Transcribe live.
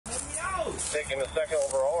taking the second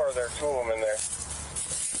overall, or are there two of them in there?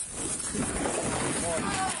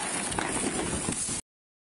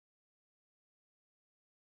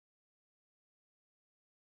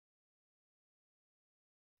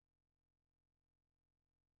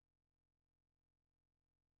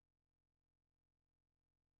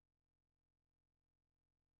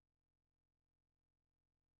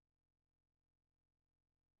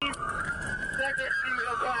 Second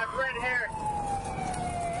female black, red hair.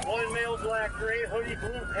 One male black, gray, hoodie,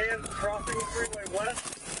 blue pants, crossing the freeway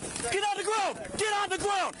west. Get on the ground! Get on the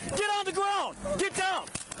ground! Get on the ground! Get down!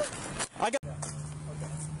 I got.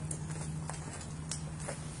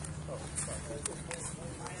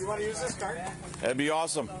 You want to use this card? That'd be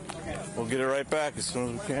awesome. Okay. We'll get it right back as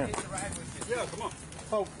soon as we can. Yeah, come on.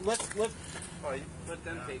 Oh, let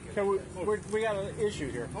them take it. Okay, we got an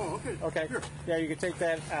issue here. Oh, okay. Okay. Here. Yeah, you can take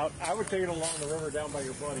that out. I would take it along the river down by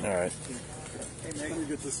your buddy. All right. Hey, man, let me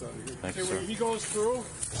get this out of here. Thank you, hey, sir. when he goes through,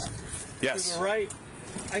 yes. to the right,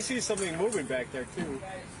 I see something moving back there, too. Don't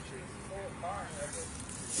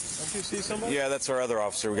you see somebody? Yeah, that's our other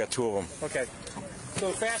officer. We got two of them. Okay. So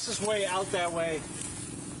the fastest way out that way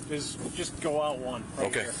is just go out one. Right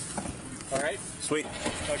okay. Here. All right? Sweet.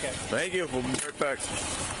 Okay. Thank you. We'll be right back.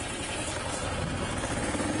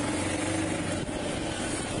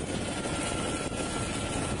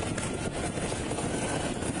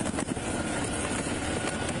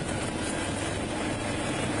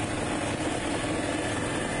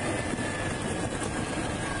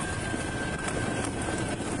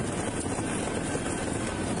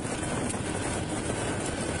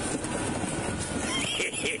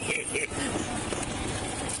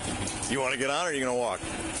 You want to get on or are you going to walk?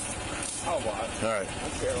 I'll walk. All right.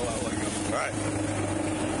 All right.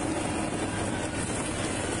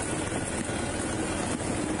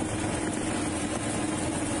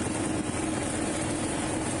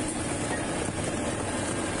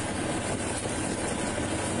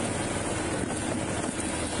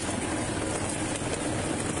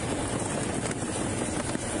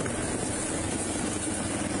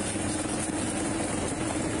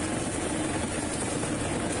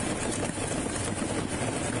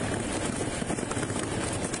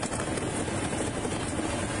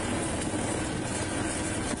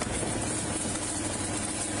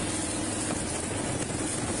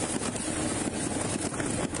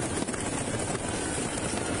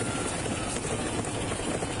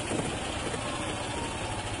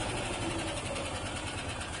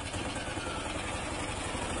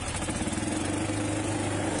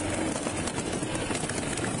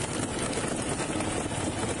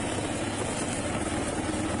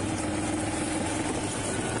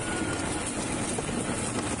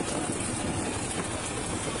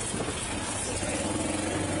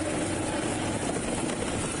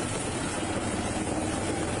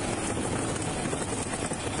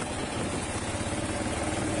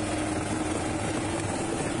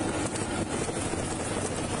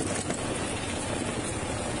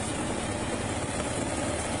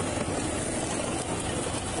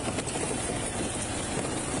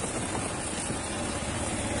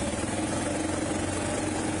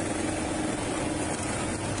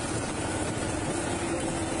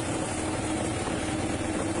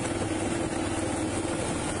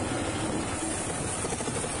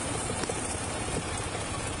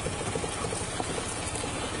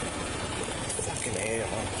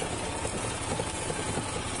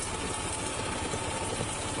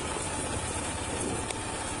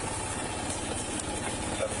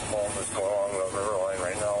 Going along the river line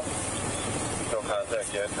right now. No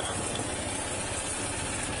contact yet.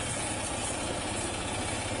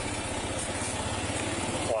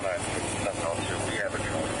 We have it.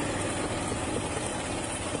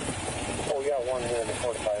 Oh, we got one here in the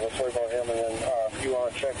Port-a-Potty. Let's worry about him. And then if you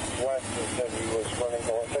want to check west, it said he was running.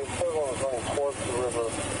 The third one was running towards the river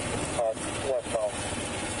westbound.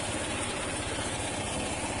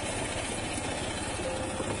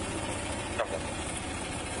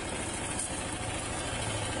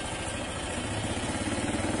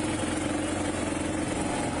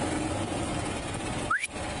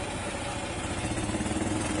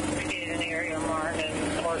 In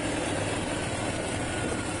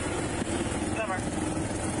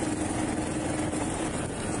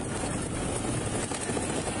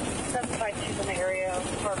the area of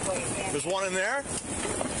Parkway. There's one in there?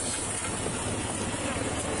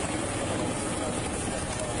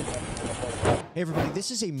 Hey everybody,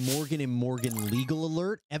 this is a Morgan & Morgan legal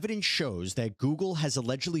alert. Evidence shows that Google has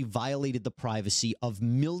allegedly violated the privacy of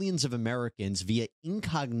millions of Americans via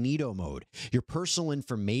incognito mode. Your personal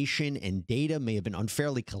information and data may have been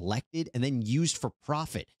unfairly collected and then used for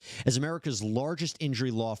profit. As America's largest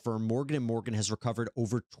injury law firm, Morgan & Morgan has recovered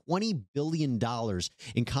over $20 billion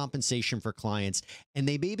in compensation for clients, and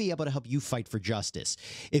they may be able to help you fight for justice.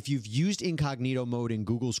 If you've used incognito mode in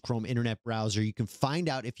Google's Chrome internet browser, you can find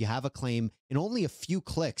out if you have a claim in only a few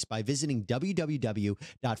clicks by visiting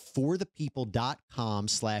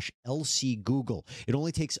www.forthepeople.com/LCGoogle. It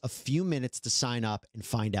only takes a few minutes to sign up and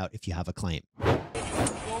find out if you have a claim.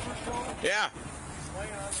 Yeah.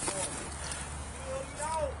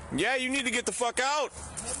 Yeah, you need to get the fuck out.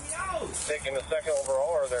 Taking the second overall,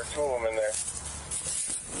 or are there two of them in there?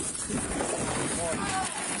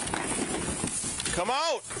 Come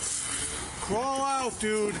out. Crawl out,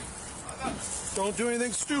 dude. Don't do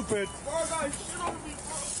anything stupid.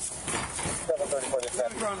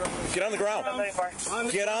 Get on the ground.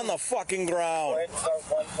 Get on the fucking ground.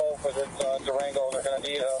 One toll for this Durango. They're going to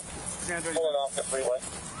need pulling off the freeway.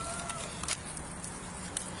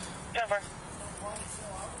 Cover.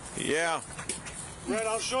 Yeah. Red,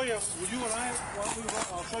 I'll show you. I'll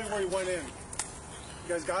show you where he went in. You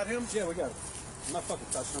guys got him? Yeah, we got him. I'm not fucking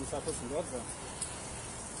touching him. Stop pushing gloves on.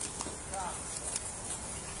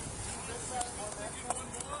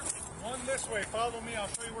 One this way. Follow me. I'll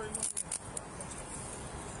show you where he went.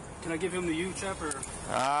 Can I give him the U-chip or?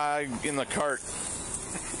 In the cart.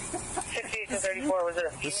 68 to 34, was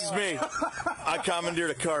there? This is me. I commandeered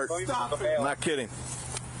a cart. Stop it. I'm not kidding.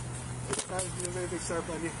 Not doing anything sharp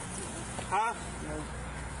on you. Huh? No.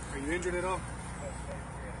 Are you injured at all?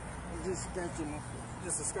 I'm just scratching.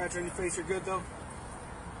 Just a scratch on your face. You're good, though? You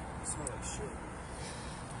smell like shit.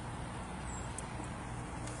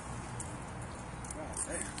 God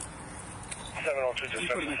damn. 702 just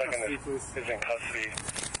took a second is in custody.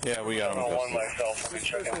 Yeah, we got him. 701 myself. I'll be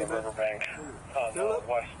checking the riverbank on the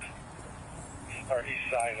west or east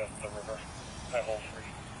side of the river. That whole free.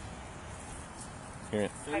 Here.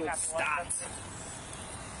 I got stop.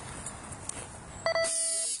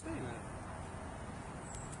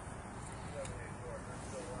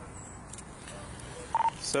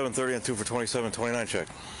 7:30 and 2 for 27, 29 check.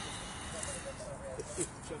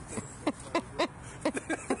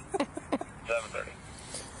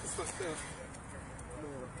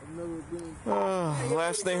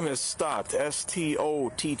 Last name is Stott,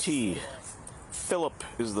 S-T-O-T-T. Philip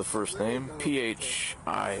is the first name,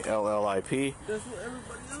 P-H-I-L-L-I-P.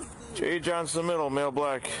 J. Johnson middle, male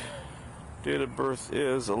black. Date of birth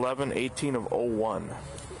is 11/18 of 01.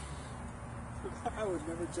 I would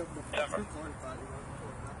never jump the fucking porta-potty.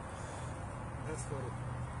 That's funny.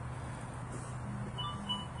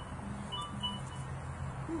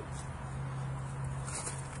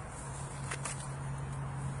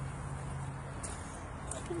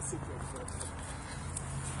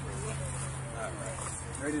 Alright.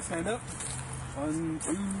 Ready to stand up? 1,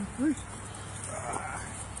 2, 3.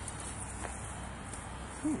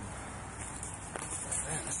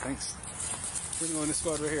 Thanks. We're going to go in this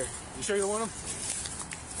squad right here. You sure you don't want them?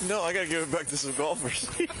 No, I gotta give it back to some golfers.